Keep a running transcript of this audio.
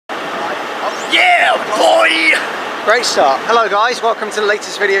Yeah, boy! Great start. Hello guys, welcome to the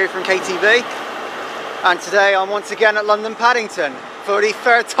latest video from KTV. And today I'm once again at London Paddington for the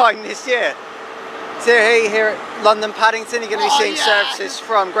third time this year. So here at London Paddington, you're going to be seeing services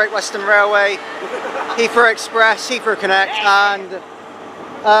from Great Western Railway, Heathrow Express, Heathrow Connect and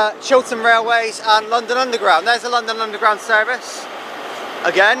Chiltern Railways and London Underground. There's a London Underground service.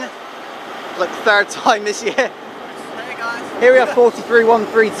 Again, like the third time this year. Hey guys. Here we have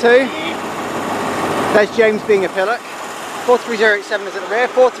 43132. There's James being a pillock. 43087 is at the rear.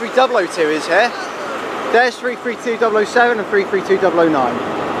 43002 is here. There's 332007 and 332009.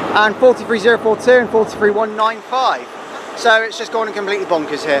 And 43042 and 43195. So it's just gone completely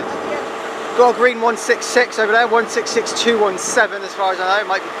bonkers here. Got a green 166 over there, 166217 as far as I know, it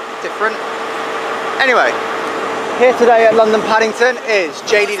might be different. Anyway, here today at London Paddington is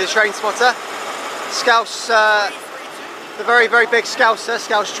JD the Trainspotter, Scouse, the very big Scouser,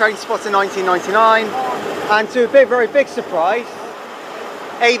 Scouse Trainspotter 1999, and to a very big surprise,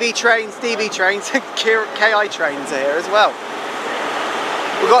 AB trains, DB trains and KI trains are here as well.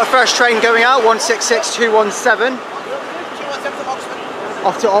 We've got a first train going out, 166217,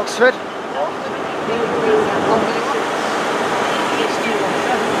 off to Oxford.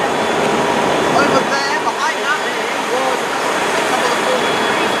 Over there, behind that, was a couple of 4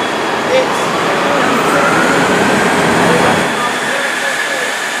 degrees.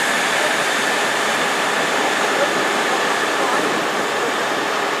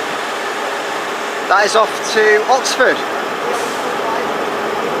 That is off to Oxford.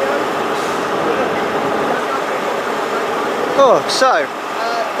 Oh, so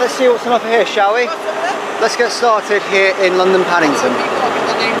let's see what's on offer here, shall we? Let's get started here in London Paddington.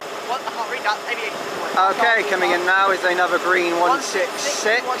 Okay, coming in now is another green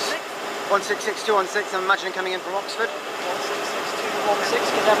 166. 166216, I'm imagining coming in from Oxford.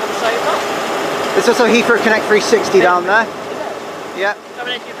 166216, can everyone say that? There's also Heathrow Connect 360 down there. Yeah.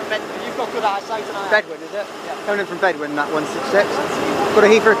 Coming in from Bedwin. You've got good eyesight tonight. Bedwin, is it? Yeah. Coming in from Bedwin, that 166. Got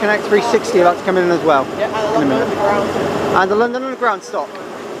a Heathrow Connect 360 about to come in as well. Yeah, and the London Underground. And the London Underground stop.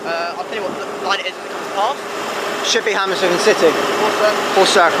 I'll tell you what line it is when it comes past. Should be Hammersmith City. Or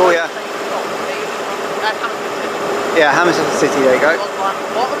Circle, yeah. Yeah, Hammersmith City, there you go.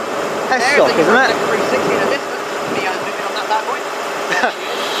 S stop, isn't it? 360 in the distance. Me moving on that bad boy.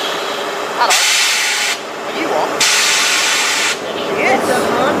 Hello. Are you on? She is.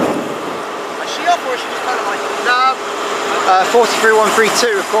 Is she off or is she just polarised? No.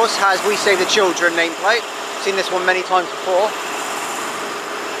 43132, of course, has We Save the Children nameplate. Seen this one many times before.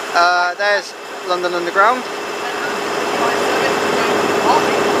 There's London Underground.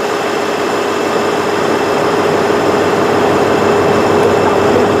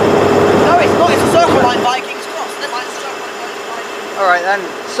 No, it's not. It's a circle line Vikings Cross. Never mind, it's a circle line Vikings. Alright then,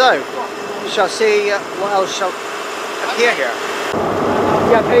 so we shall see what else shall appear here.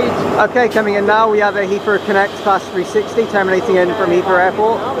 Yeah, Pete. Okay, coming in now we have a Heathrow Connect Fast 360 terminating in from Heathrow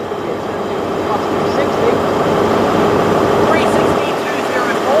Airport.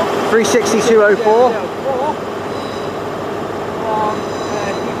 36204.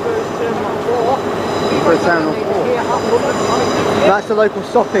 Heathrow Terminal 4. That's the local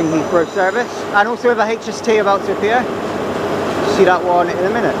stopping Heathrow service. And also we have a HST about to appear. See that one in a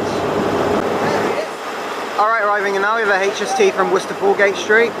minute. Alright, arriving in now we have a HST from Worcester Foregate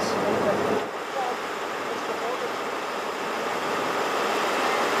Street.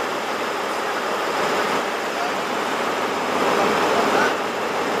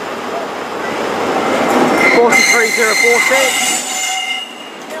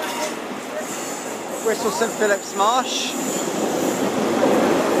 Bristol St Philip's Marsh.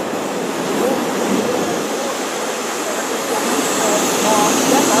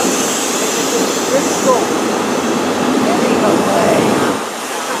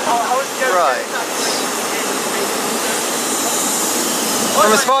 Right.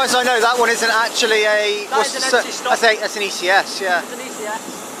 From as far as I know, that one isn't actually a. That's an ECS, yeah. It's an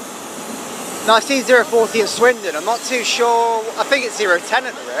ECS. No, I've seen 040 at Swindon. I'm not too sure. I think it's 010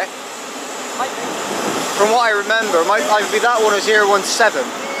 at the rear. From what I remember, it might either be that one or 017.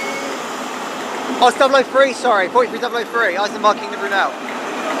 Oh, it's 003, sorry. 43003. I was marking the Brunel.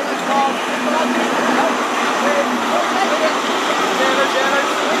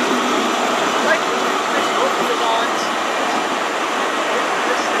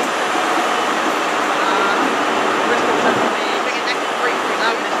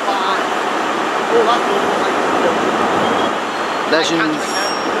 Legends.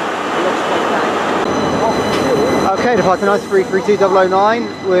 Okay, departing nice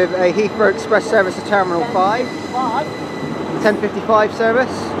 332009 with a Heathrow Express service to Terminal 5. 10:55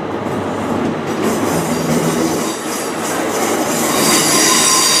 service.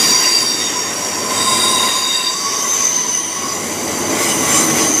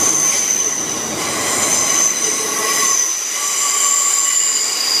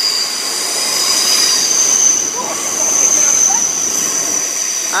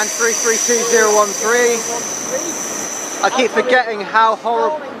 And 332013. I keep forgetting how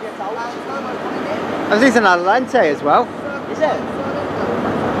horrible. There's an Adelante as well. Is it?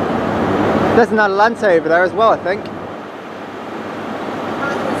 There's an Adelante over there as well, I think.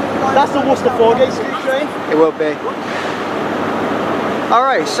 That's the Worcester 4-gate scoop train. It will be.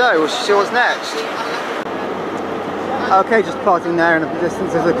 Alright, so we'll see what's next. Okay, just parting there in the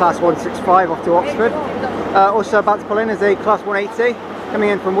distance is a Class 165 off to Oxford. Also about to pull in is a Class 180 coming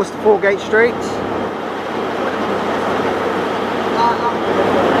in from Worcester 4-gate Street.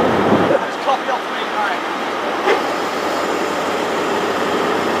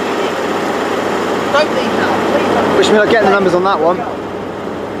 Wish me luck getting the numbers on that one.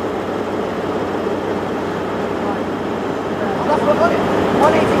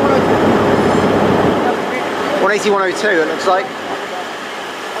 180, 102 it looks like.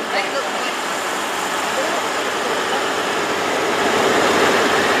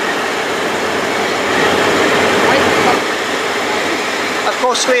 Of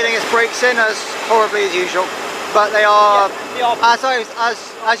course, squealing its brakes in as horribly as usual, but they are,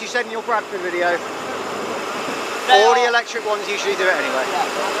 as you said in your Bradford video, all the electric ones usually do it anyway.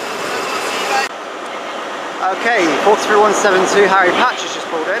 Okay, 43172 Harry Patch has just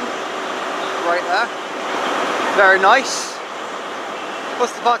pulled in, right there. Very nice.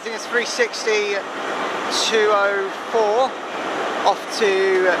 Plus departing is 360-204 off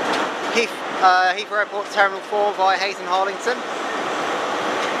to Heathrow Airport Terminal 4 via Hayes and Harlington,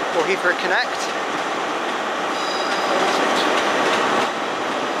 or Heathrow Connect.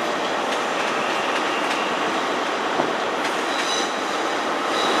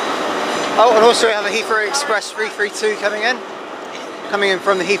 Oh, and also we have a Heathrow Express 332 coming in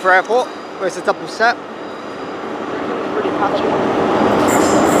from the Heathrow Airport, where it's a double set.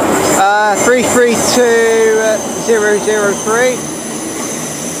 332003.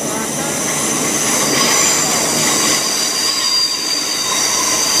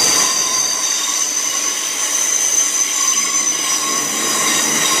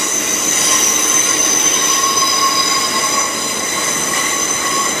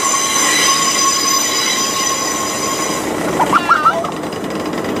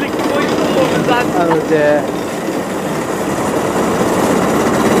 Oh dear.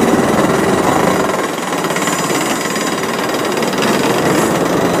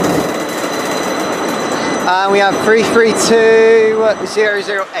 And we have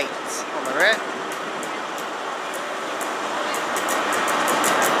 332008 on the rear.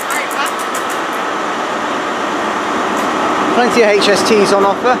 Plenty of HSTs on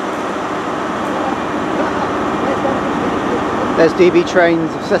offer. There's DB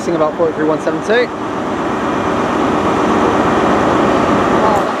trains assessing about 43172.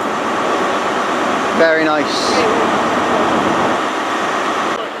 Very nice.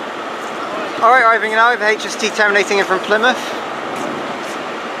 Alright, arriving now with HST terminating in from Plymouth.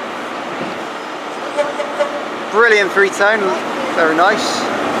 Brilliant three-tone, very nice.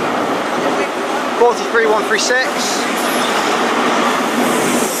 43136.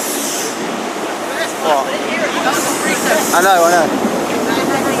 What? I know.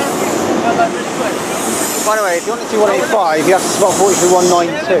 By the way, if you want to see 185, you have to spot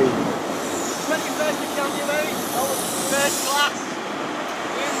 43192. 21st of January, first class,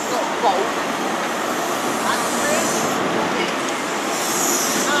 bolt, and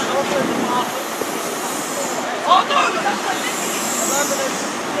oh no! Sorry.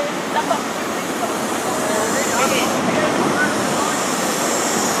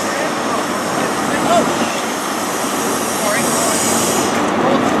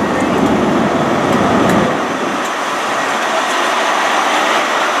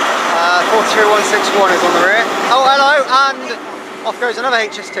 42161 is on the rear. Oh, hello, and off goes another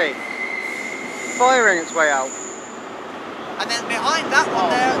HST. Firing its way out. And then behind that one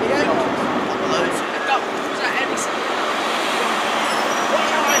there at the end, on the loads, they've got, was that Edison?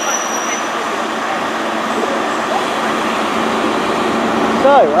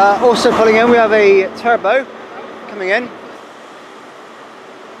 So, also pulling in, we have a turbo coming in.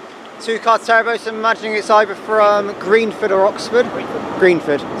 Two-car turbo, so I'm imagining it's either from Greenford or Oxford.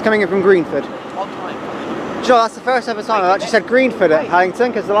 Greenford. It's coming in from Greenford. On time. Sure, that's the first ever time I've actually said Greenford at Paddington,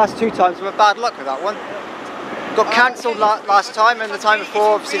 because the last two times we had bad luck with that one. Got cancelled last time, and the time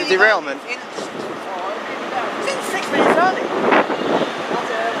before, obviously, the derailment. It's in 6 minutes early.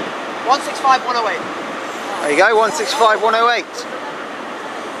 165108. There you go, 165108.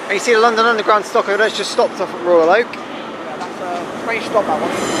 And you see the London Underground stock over there, it's just stopped off at Royal Oak. Yeah, that's a great stop, that one.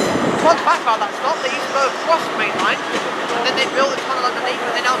 Fun fact about that stop, they used to go across the main line, and then they built a tunnel underneath,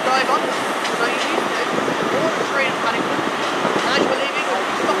 and they now drive on. So you used to all the train in Paddington, and as you were leaving,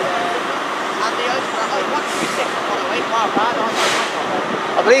 you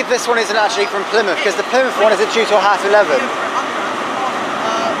I believe this one isn't actually from Plymouth, because the Plymouth one isn't due till 11:30.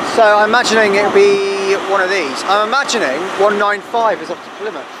 So I'm imagining it'll be one of these. I'm imagining 195 is off to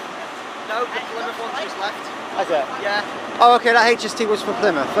Plymouth. No, the Plymouth one's just left. Is it? Yeah. Oh, okay, that HST was for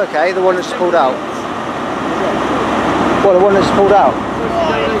Plymouth. Okay, the one that just pulled out. What, the one that just pulled out?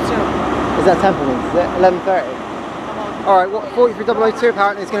 Is that Templemeads? Is it 11:30? Alright, what 43002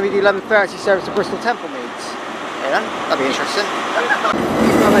 apparently is going to be the 11:30 service to Bristol Templemeads. Yeah, that'd be interesting.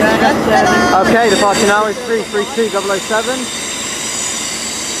 Okay, departure now is 332007.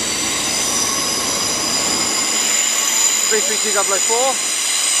 332004.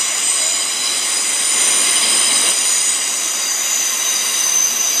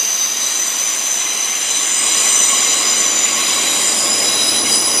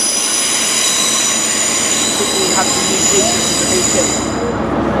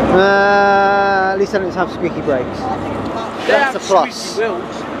 At least I don't have squeaky brakes. That's a plus. We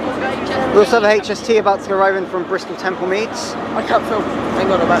also have a HST about to arrive in from Bristol Templemeads. I can't film.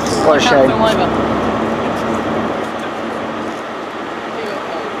 Hang on, I'm about to. What a shame.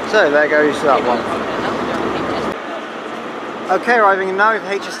 So there goes that one. Okay, arriving in now with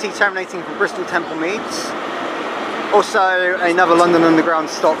HST terminating from Bristol Templemeads. Also another London Underground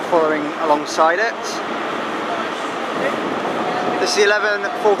stop following alongside it. This is the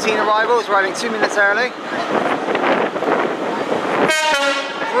 11:14 arrival, it's arriving 2 minutes early.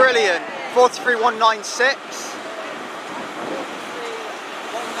 Brilliant, 43196.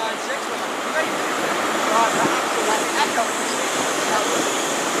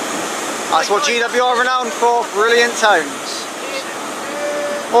 That's what GWML are renowned for, brilliant tones.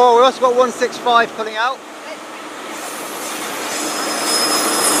 Oh, we also got 165 pulling out.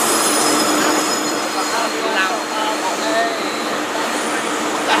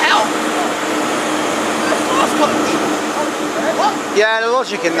 Yeah, the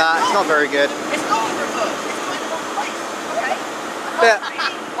logic in that, it's not very good. It's not in reverse, it's not in the wrong place, okay? Yeah.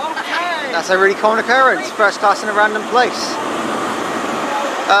 That's a really common occurrence, first class in a random place.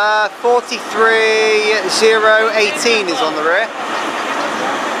 43018 is on the rear.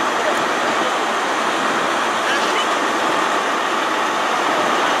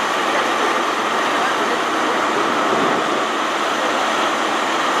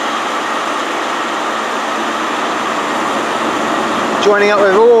 Joining up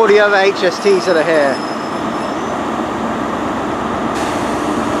with all the other HSTs that are here.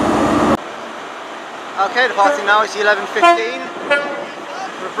 Okay, departing now is the 11:15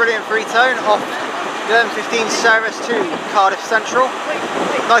 with a brilliant free tone off the 11:15 service to Cardiff Central.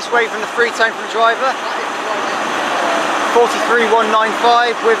 Nice wave from the free tone from the driver.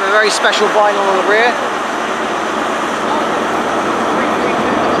 43195 with a very special vinyl on the rear.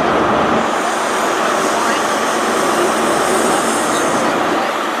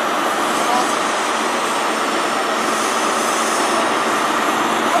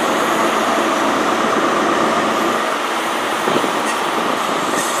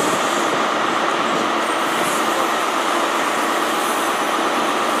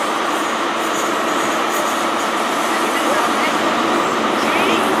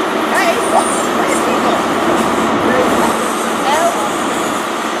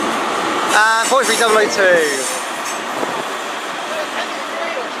 And 43002.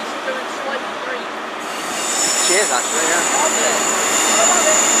 She is actually, yeah.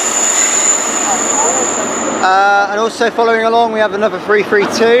 And also following along we have another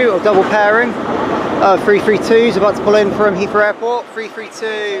 332, or double pairing of 332s about to pull in from Heathrow Airport. 332. I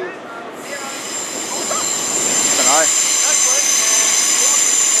don't know.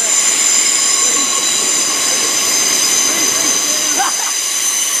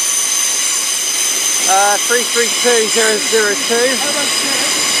 332002.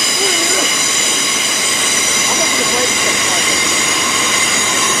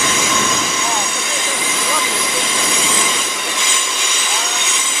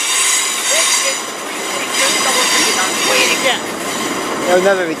 It'll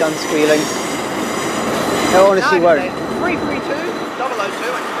never be done squealing. It honestly won't. 332,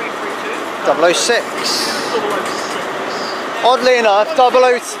 002 and 332. 006. Oddly enough,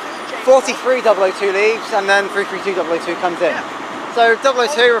 43002 leaves and then 332002 comes in. So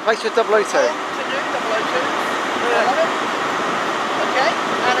 002 replaced with 002. Okay,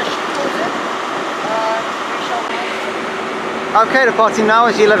 and as she pulls in, we shall have... Okay, departing now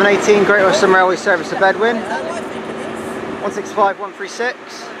is the 11:18 Great Western Railway service to Bedwin. 165136.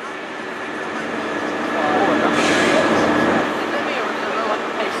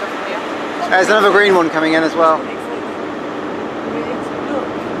 There's another green one coming in as well.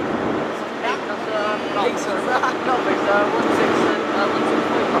 think so. No, think so.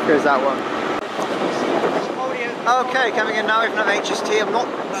 165. Off goes that one. Okay, coming in now with another HST. I'm not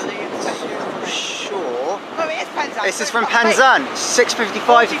sure. No, it is Penzance. This is from Penzance.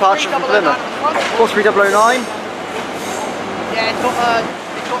 6:55 departure from Plymouth. 43009. Yeah, it's got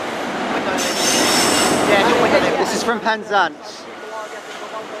windows. Yeah, it's got windows. This is from Penzance.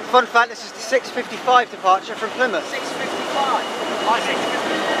 Fun fact, this is the 6:55 departure from Plymouth. 6:55. I think.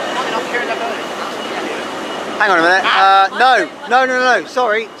 I'm hearing that early. Hang on a minute. No.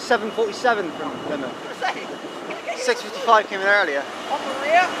 Sorry, 7:47 from Plymouth. 6:55 came in earlier. On the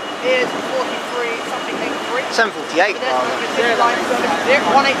rear is 43 something 83. 7:48.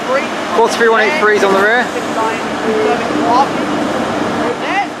 183. 43183 is on the rear.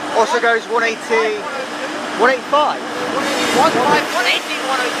 There. Also goes 180, 185. 180,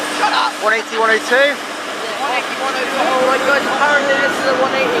 102. Shut up. 180, 102. 180, 102. Oh my god, apparently this is a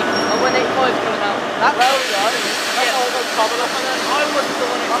 180. A 185 coming out. That's well done. Yeah. I wasn't the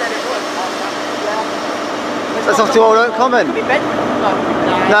one who said it was. That's off to Old Oak Common. Could be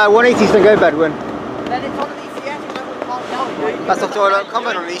Bedouin. No, 180s don't go Bedouin. Then it's on an ECS. That's off to Old Oak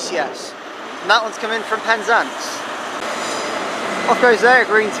Common on ECS. And that one's coming from Penzance. Off goes there,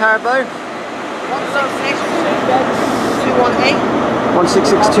 green turbo. 166, 218.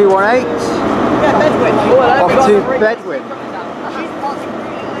 166218. Yeah, Bedouin. Off to Bedouin.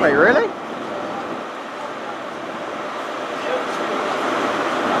 Wait, really?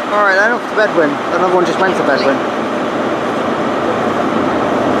 Alright then, off to Bedouin. Another one just went to Bedouin.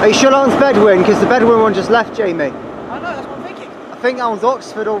 Are you sure that one's Bedouin? Because the Bedouin one just left, Jamie. I know, that's what I'm thinking. I think that one's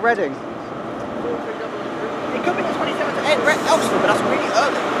Oxford or Reading. It could be the 27th to Oxford, but that's really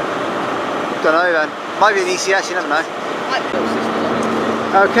early. Don't know then. Might be an ECS, you never know.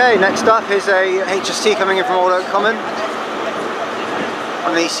 Okay, next up is a HST coming in from Old Oak Common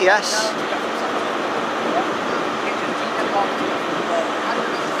on the ECS.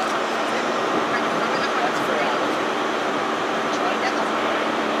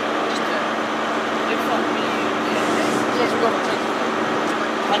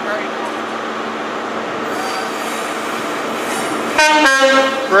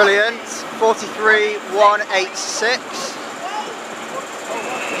 Brilliant. 43186.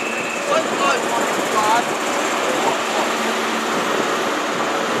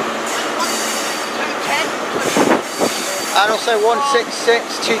 And also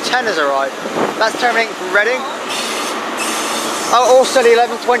 166210 has arrived. That's terminating from Reading. Oh, also the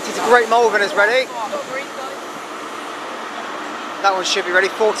 1120 to Great Malvern is ready. That one should be ready.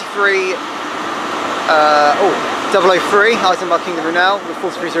 003 item by Kingdom Brunel with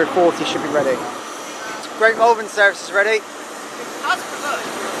 43040 should be ready. Great Malvern service is ready.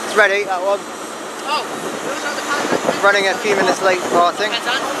 It's ready, that one. Running a few minutes late departing.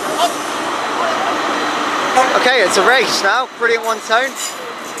 Okay, it's a race now. Brilliant one tone.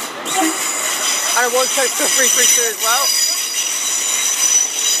 And a one tone to 332 as well.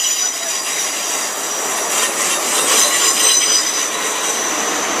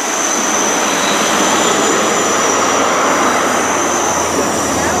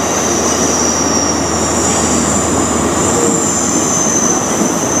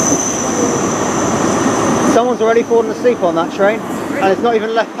 Someone's already fallen asleep on that train, and it's not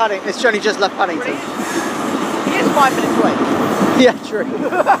even left Paddington, it's only just left Paddington. He is 5 minutes late. Yeah, true.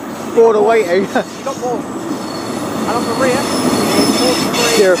 Bored of waiting. You got bored. And on the rear,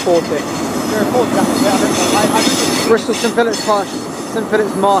 040. 040, that's it. Bristol St Philip's Marsh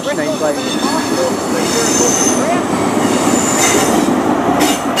nameplate.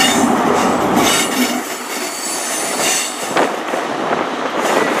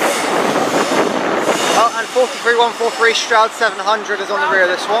 Oh, and 43143 Stroud 700 is on the rear of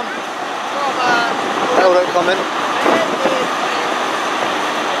this one. Old Oak Common.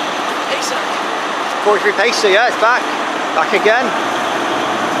 43 Pacer, yeah, it's back. Back again.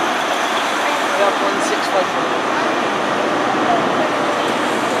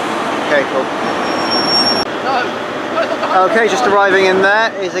 Okay, cool. Okay, just arriving in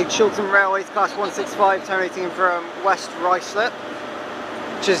there is a Chiltern Railways Class 165 terminating from West Ruislip,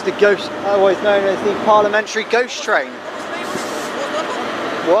 which is the ghost, otherwise known as the Parliamentary Ghost Train.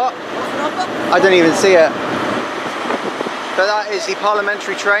 What? I don't even see it. But that is the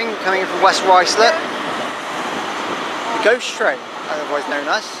Parliamentary train coming in from West Ruislip. The Ghost Train, otherwise known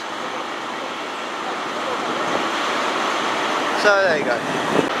as. So there you go.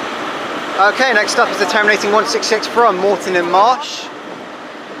 Okay, next up is the terminating 166 from Moreton in Marsh.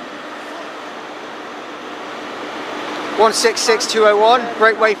 166201,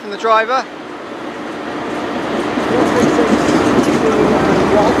 great way from the driver.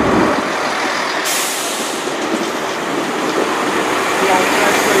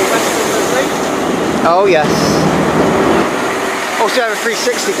 Oh yes. Also have a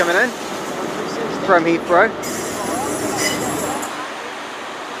 360 coming in from Heathrow.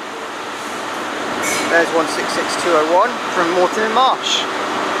 There's 166201 from Morton in Marsh.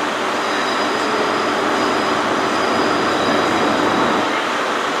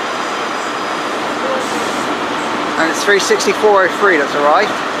 And it's 36403, that's alright.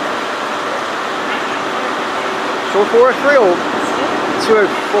 Sure 403 or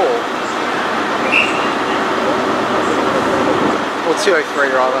 204? Or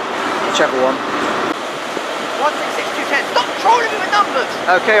 203 rather, whichever one. 166210. Stop trolling me with numbers!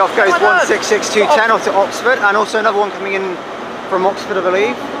 Okay, off goes 166210 off to Oxford, and also another one coming in from Oxford, I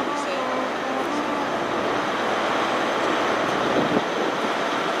believe.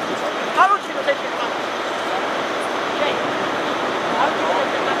 How long do you think it'll take you to get back? Jake, how long do you think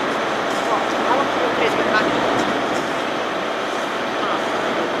it'll get back? How long do you think it'll take to get back?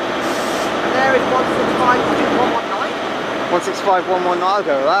 And there is 165119. 165119, I'll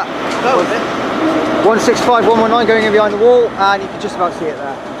go with that. Go with it. 165119 going in behind the wall, and you can just about see it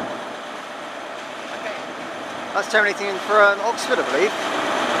there. Okay. That's terminating in for Oxford, I believe.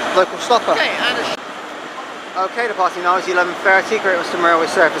 Local stopper. Okay, and Okay, departing now is 11:30. Great Western Railway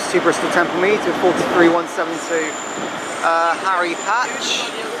service to Bristol Temple Meads with 43172 Harry Patch.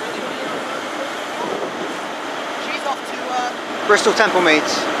 she's off to Bristol Temple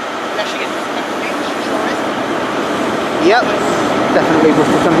Meads. yeah, she is. She sure is. Yep, definitely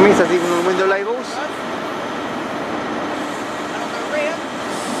Bristol Temple Meads. That's even on the window labels. And on the rear,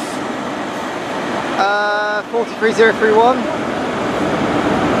 43031.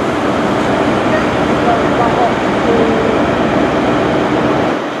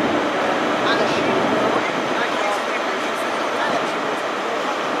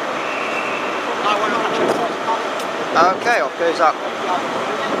 Okay, off goes up.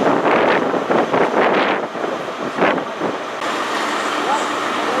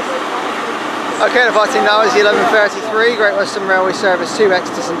 Okay, departing now is 11:33. Great Western Railway service to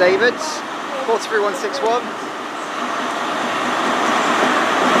Exeter St David's. 43161.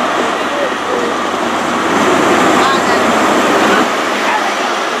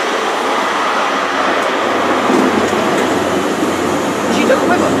 she took a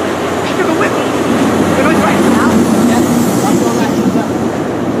whipper. She took a whipper. We're going right now. Yeah.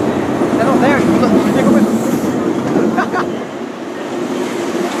 They're not there anymore. Look, she took a whipper.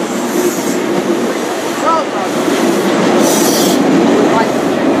 Well done.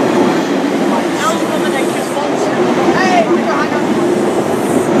 Now nomination sponsor. Hey, we got hang on.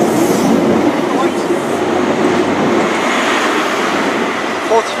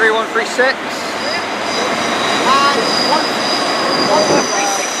 43136.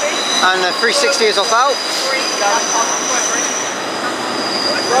 And 360 is off out.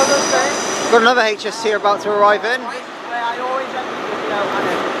 Got another HST about to arrive in.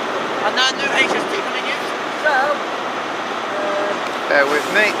 And that new HST coming in. So, Bear with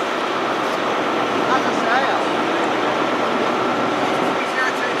me. as I say,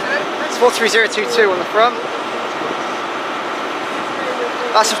 It's 43022 on the front.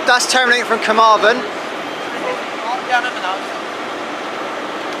 That's terminating from Carmarthen. yeah, I remember now.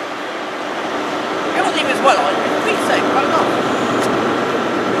 You're not leaving as well, are you? Please say, right enough.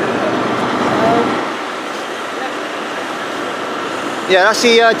 Yeah, that's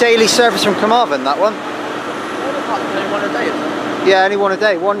the daily service from Carmarthen, that one. Only one a day, isn't it? Yeah, only one a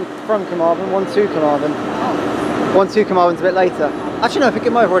day. One from Carmarthen, one to Carmarthen. One to Carmarthen's a bit later. Actually, no, I think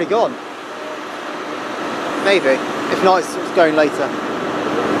it might have already gone. Maybe. If not, it's going later.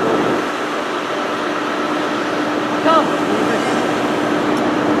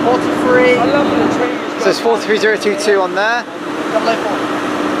 43. So it's 43022 on there. 004.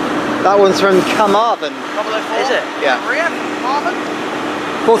 That one's from Carmarthen. 004? Is it? Yeah. Rear, Marvin.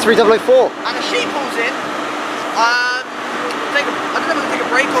 43004. And if she pulls in, I don't know whether to take a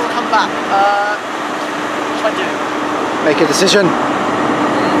break or come back. What should I do? Make a decision.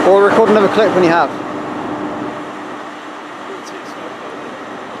 Or record another clip when you have.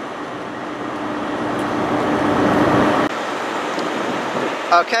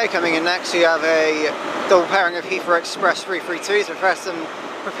 Okay, coming in next you have a double pairing of Heathrow Express 332s.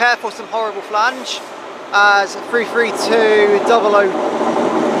 Prepare for some horrible flange as 332 00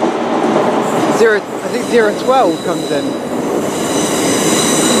 I think 012 comes in.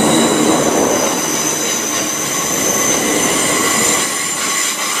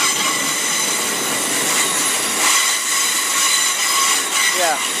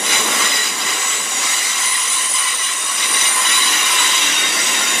 Yeah.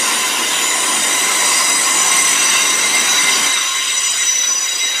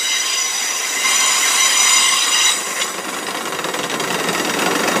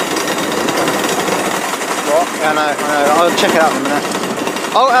 Yeah, I know. I'll check it out in a minute.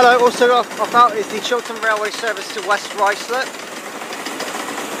 Oh, hello. Also off out is the Chiltern Railway service to West Ruislip.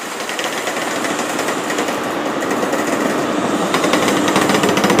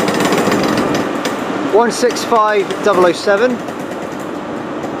 (165,007).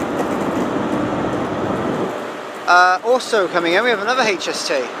 Also coming in, we have another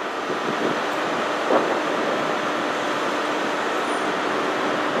HST.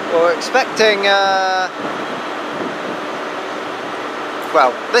 We're expecting,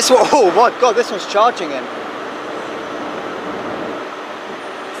 well, this one, oh my god, this one's charging in.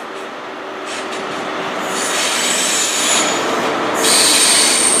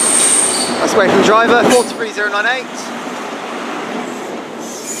 Let's wait for the driver, 43098.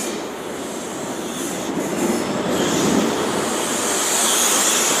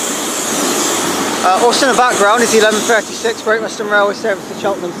 Also in the background is the 1136 Great Western Railway service to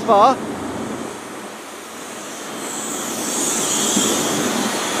Cheltenham Spa.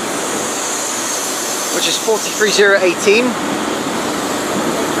 Which is 43018.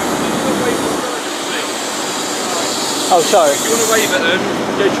 Oh, sorry. If you want to wave at them,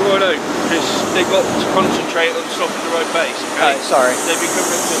 go to Royal Oak, because they've got to concentrate on stopping the road base, okay? Oh, sorry. They've been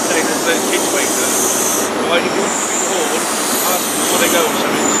coming up to saying there's no kids waving at them. Alright, if you want to be horn, ask them before they go or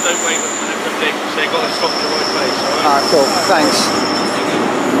something, just don't wave at them when they're coming in, because they've got to stop the road base, alright? Alright, cool. Thanks.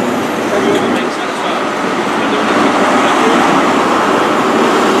 Probably all makes that as well.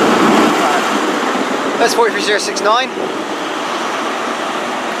 That's 43069.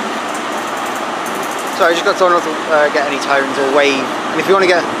 Sorry, I just got told not to get any tones or wave. And if you want to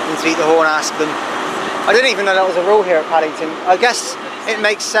get them to beat the horn, ask them. I didn't even know that was a rule here at Paddington. I guess it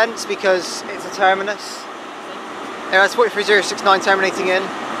makes sense because it's a terminus. Yeah, that's 43069 terminating in.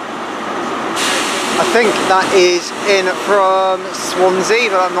 I think that is in from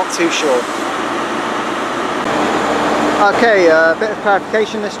Swansea, but I'm not too sure. Okay, a bit of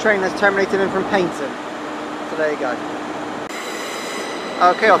clarification. This train has terminated in from Paynton. So there you go.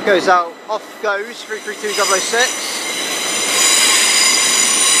 Okay, off goes 33206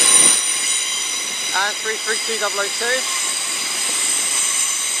 and 33202.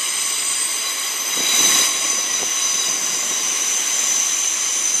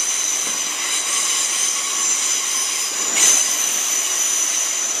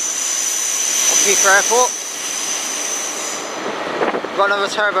 Off Heathrow Airport. We've got another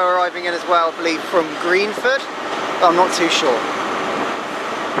turbo arriving in as well, I believe from Greenford, but I'm not too sure.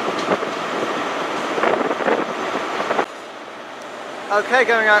 Okay,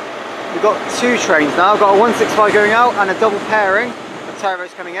 going out, we've got two trains now. We've got a 165 going out and a double pairing of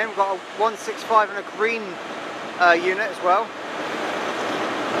turbos coming in. We've got a 165 and a green unit as well.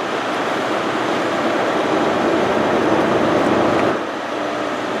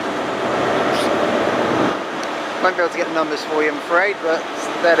 Won't be able to get the numbers for you, I'm afraid, but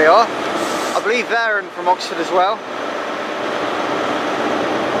there they are. I believe they're in from Oxford as well.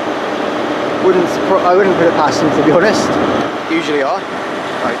 I wouldn't put it past them, to be honest. Usually are.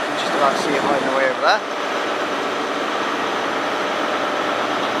 Right, you can just about see it hiding away over there.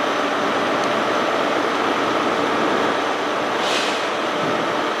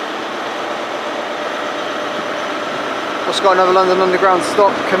 Also got another London Underground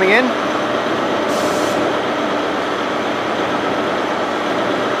stop coming in.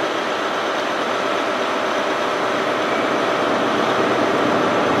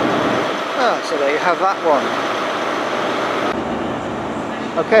 So there you have that one.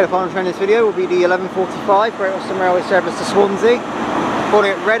 Okay, the final train in this video will be the 1145 Great Western Railway service to Swansea,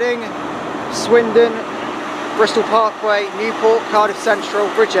 boarding at Reading, Swindon, Bristol Parkway, Newport, Cardiff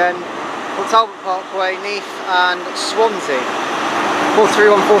Central, Bridgend, Port Talbot Parkway, Neath and Swansea.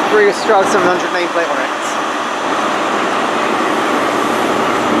 43143 with Stroud 700 nameplate on it.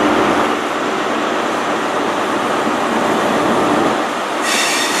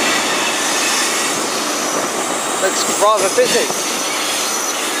 Looks rather busy.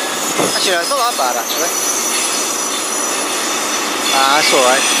 Actually, no, it's not that bad actually. That's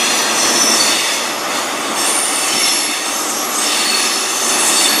alright.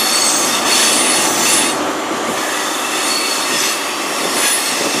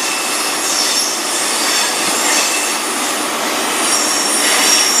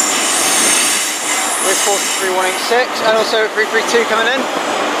 With 43186 and also 332 coming in.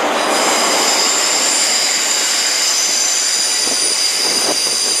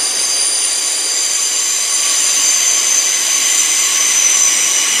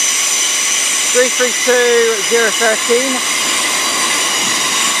 Three 332-013.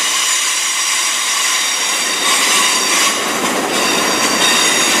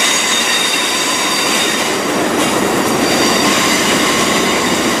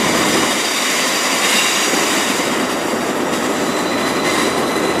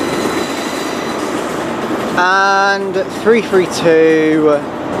 and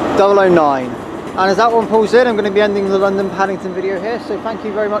 332-009. And as that one pulls in, I'm going to be ending the London Paddington video here. So thank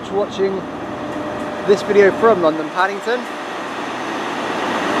you very much for watching this video from London Paddington.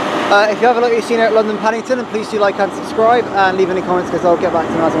 If you haven't already seen it at London Paddington, then please do like and subscribe and leave any comments because I'll get back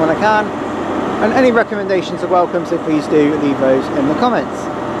to them as and when I can. And any recommendations are welcome, so please do leave those in the comments.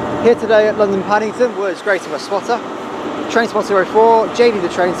 Here today at London Paddington was Greater West Spotter, Trainspotter 04, JD the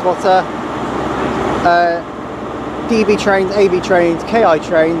Trainspotter, DB trains, AB trains, KI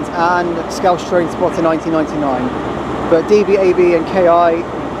trains and Scouse Trainspotter 1999. But DB, AB and KI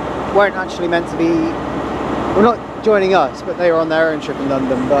weren't actually meant to be, well, not joining us, but they were on their own trip in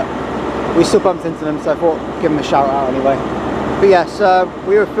London, but we still bumped into them, so I thought give them a shout out anyway. But yes, I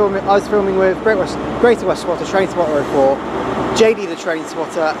was filming with Greater West Spotter, Trainspotter 04, JD the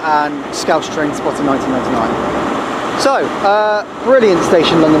Trainspotter and Scouse Trainspotter 1999. So, brilliant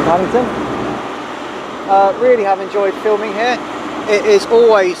station London Paddington. Really have enjoyed filming here. There's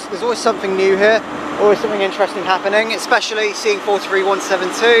always something new here, always something interesting happening, especially seeing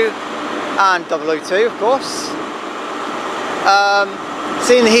 43172 and 002 of course.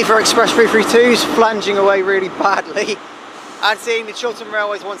 Seeing the Heathrow Express 332s flanging away really badly, and seeing the Chiltern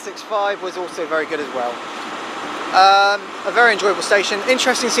Railways 165 was also very good as well. A very enjoyable station.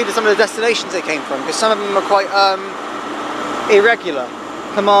 Interesting to see some of the destinations they came from, because some of them are quite irregular.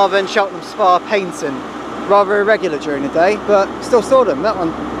 Carmarthen, Cheltenham Spa, Paynton, rather irregular during the day, but still saw them. That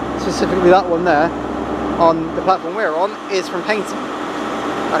one, specifically that one there, on the platform we're on, is from Paynton.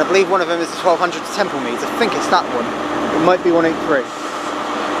 And I believe one of them is the 1200 to Templemeads. I think it's that one. It might be 183.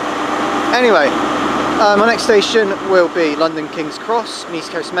 Anyway, my next station will be London King's Cross, on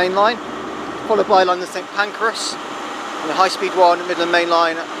East Coast Main Line, followed by London St Pancras, on the High Speed 1, Midland Main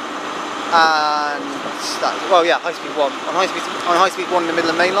Line, and well, yeah, High Speed 1 on High Speed 1 in the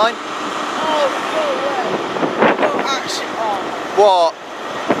Midland Main Line. Oh, no way. No, actually, oh. What?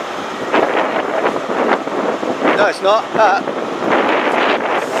 No, it's not.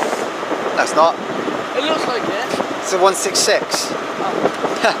 That's not. It looks like it. It's a 166. Oh.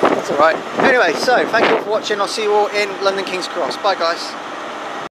 That's alright. Anyway, so thank you all for watching. I'll see you all in London King's Cross. Bye guys.